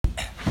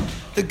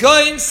The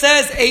Goyin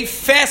says a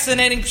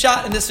fascinating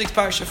pshat in this week's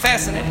parasha.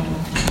 Fascinating.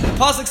 The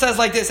pasuk says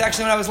like this.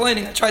 Actually, when I was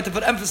learning, I tried to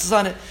put emphasis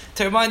on it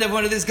to remind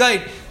everyone of this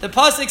Goyin. The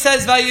pasuk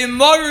says,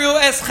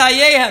 "Vayimaru es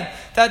chayehem,"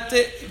 that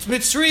the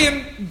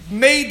Mitzrayim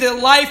made the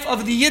life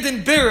of the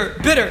Yidden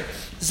bitter.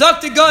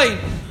 Zok the Goyin.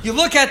 You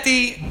look at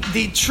the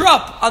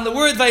trup on the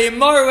word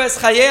Vayimaru es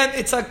chayehem.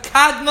 It's a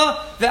kadma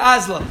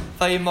ve'azla.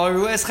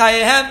 Vayimaru es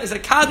chayehem is a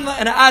kadma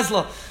and an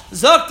azla.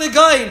 Zok the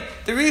Goyin.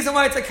 The reason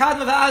why it's a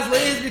kadma ve'azla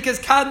is because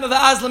kadma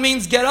ve'azla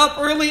means get up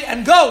early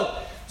and go.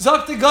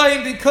 Zok the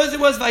Goyim, because it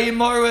was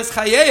Vayimaru es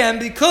chayehem,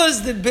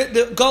 because the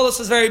Golus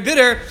was very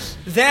bitter,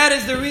 that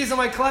is the reason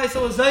why Klal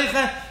Yisrael was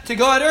zeicha to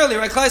go out early.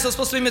 Right? Klal Yisrael was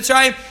supposed to be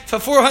Mitzrayim for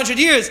 400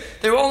 years.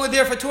 They were only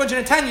there for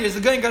 210 years. The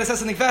Goyim got to say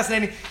something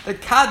fascinating. The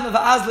Kadma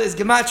v'Azla is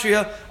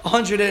Gematria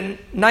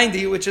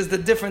 190, which is the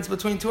difference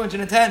between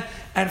 210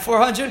 and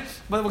 400.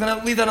 But we're going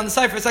to leave that on the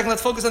side for a second.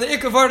 Let's focus on the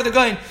Ikar word of the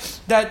Goyim.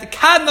 That the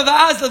Kadma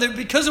v'Azla,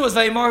 because it was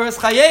Vayimaru es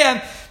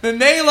chayehem,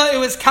 Memela, it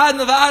was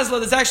Kadma v'Azla.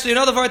 There's actually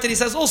another word that he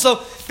says also,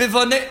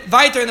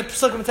 Vayter in the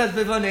Pesukim it says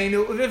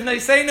Bivonenu,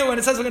 Vivneisenu, and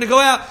it says we're going to go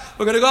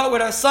out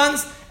with our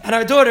sons and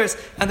our daughters.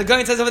 And the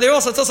Goyin says over there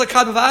also, it's also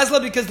Kadma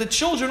v'Azla, because the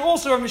children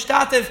also are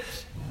mishtatev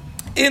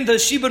in the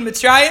Shibud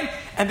Mitzrayim,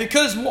 and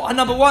because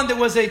number one, there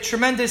was a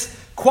tremendous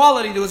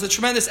quality, there was a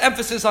tremendous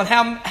emphasis on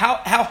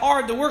how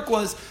hard the work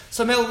was.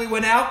 So Mela, we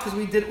went out because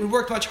we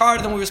worked much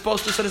harder than we were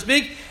supposed to, so to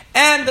speak.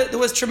 And there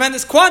was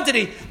tremendous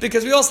quantity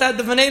because we also had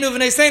the V'neinu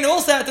V'neiseinu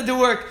also had to do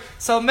work.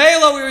 So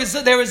Mela,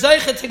 they were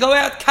zeichet to go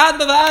out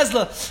Kadma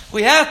v'Azla.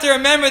 We have to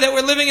remember that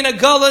we're living in a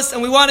gullus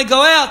and we want to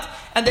go out.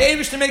 And the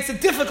Eibishter makes it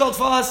difficult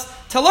for us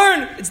to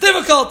learn. It's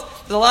difficult.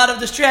 There's a lot of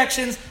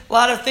distractions, a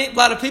lot of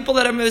people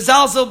that are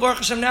mezalzel. Baruch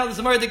Hashem, now there's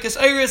a Mordechus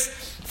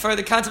Eiris for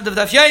the concept of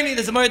Daf Yomi.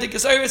 There's a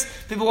Mordechus Eiris.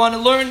 People want to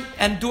learn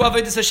and do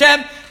Avodas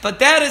Hashem. But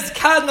that is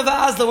Kadma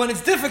v'Azla. When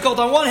it's difficult,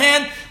 on one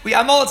hand, we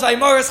amol it's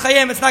Vayimaru es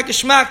chayehem. It's not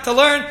geschmack to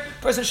learn.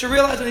 A person should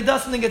realize when he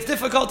does something that's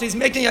difficult, he's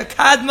making a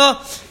Kadma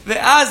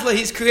v'Azla.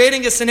 He's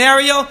creating a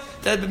scenario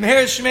that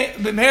b'meher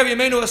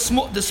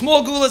Yemenu, the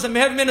small gulas, and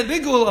b'meher Yemenu, the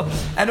big gula.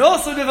 And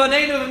also the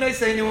V'neinu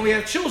V'neiseinu, when we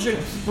have children,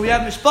 when we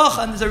have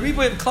mishpacha, and there's a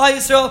riboy of Klal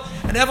Yisrael,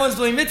 and everyone's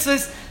doing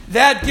mitzvahs,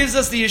 that gives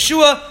us the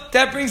Yeshua,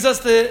 that brings us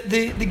the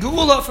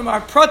geula from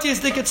our pratius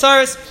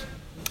dikatzaris,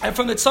 and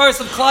from the tzaris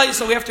of Klal Yisrael.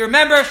 So we have to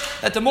remember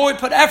that the more we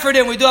put effort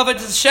in, we do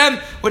Avodas Hashem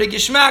with a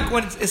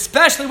gishmak,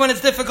 especially when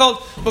it's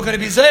difficult, we're going to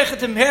be zeichet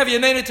to b'meher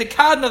Yemenu, to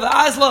Kadma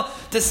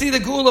v'Azla, to see the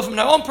geula from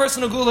our own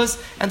personal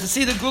gulas, and to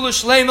see the geula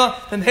shlema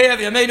b'meher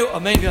Yemenu.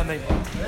 Amen v'amen.